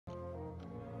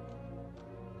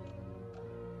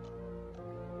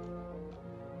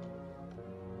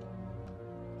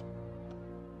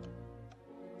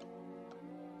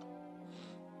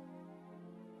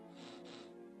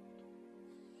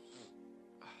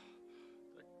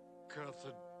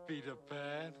Cursed Peter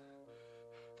Pan.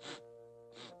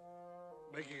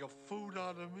 Making a fool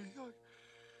out of me.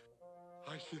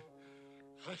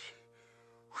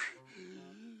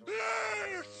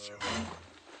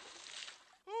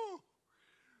 Oh,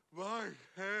 my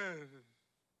head.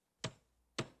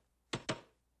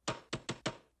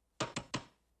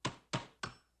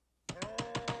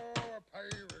 Oh, a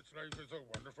pirate's life is a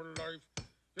wonderful life.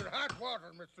 You're hot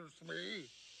water, Mr. Smee.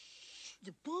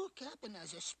 The poor captain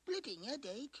has a splitting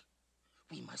headache.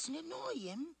 We mustn't annoy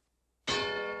him.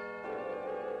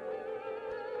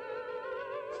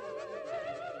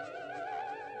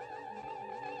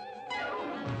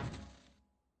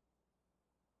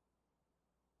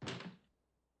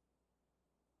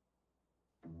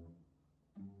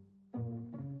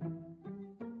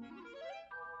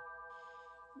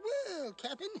 Well,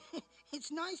 Captain,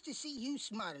 it's nice to see you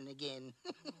smiling again.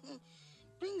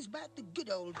 Brings back the good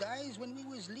old days when we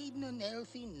was leading a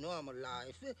healthy, normal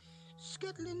life.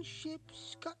 Scuttling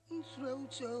ships, cutting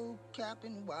throats. Oh,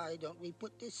 Captain, why don't we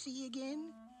put to sea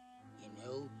again? You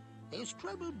know, there's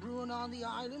trouble brewing on the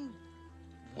island.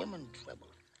 Women trouble.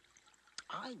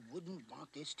 I wouldn't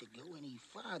want this to go any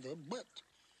farther, but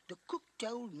the cook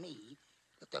told me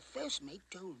that the first mate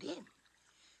told him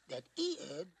that he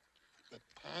heard that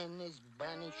Pan has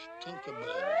banished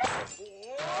Tinkerbell.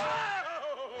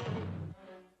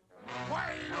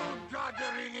 Why, you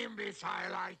doddering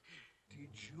imbecile, Did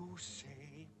you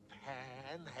say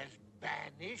Pan has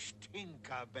banished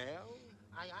Tinkerbell?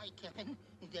 Aye, Captain,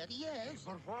 that he has.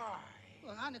 But why?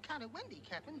 Well, on account of Wendy,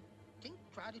 Captain. Tink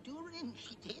tried to do her in,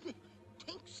 she did.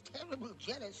 Tink's terrible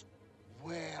jealous.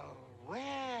 Well.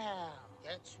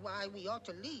 That's why we ought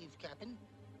to leave, Captain.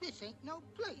 This ain't no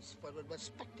place for a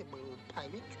respectable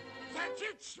pirate. That's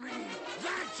it, Smee!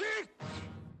 That's it!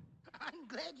 I'm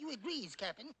glad you agrees,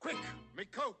 Captain. Quick, me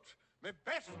coat. Me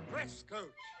best dress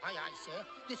coat. Aye, sir.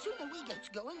 The sooner we gets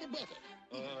going, the better.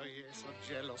 Oh, yes,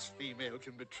 a jealous female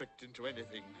can be tricked into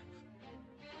anything.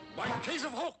 My case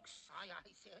of hooks!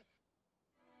 Aye, sir.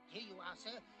 Here you are,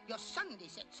 sir. Your Sunday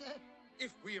set, sir.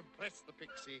 If we impress the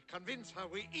pixie, convince her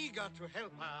we're eager to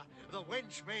help her, the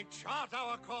wench may chart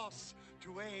our course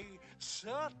to a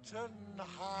certain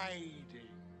hiding place.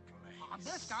 Our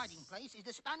best hiding place is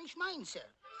the Spanish Main, sir.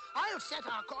 I'll set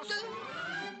our course.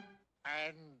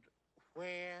 And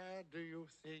where do you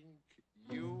think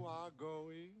you are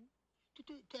going?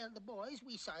 To tell the boys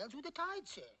we sailed with the tide,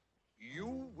 sir.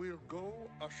 You will go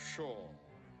ashore,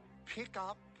 pick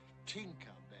up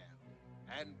Tinkerbell,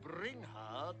 and bring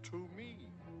her to me.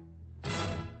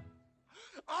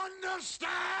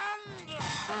 Understand?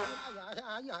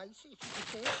 Aye,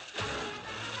 sir.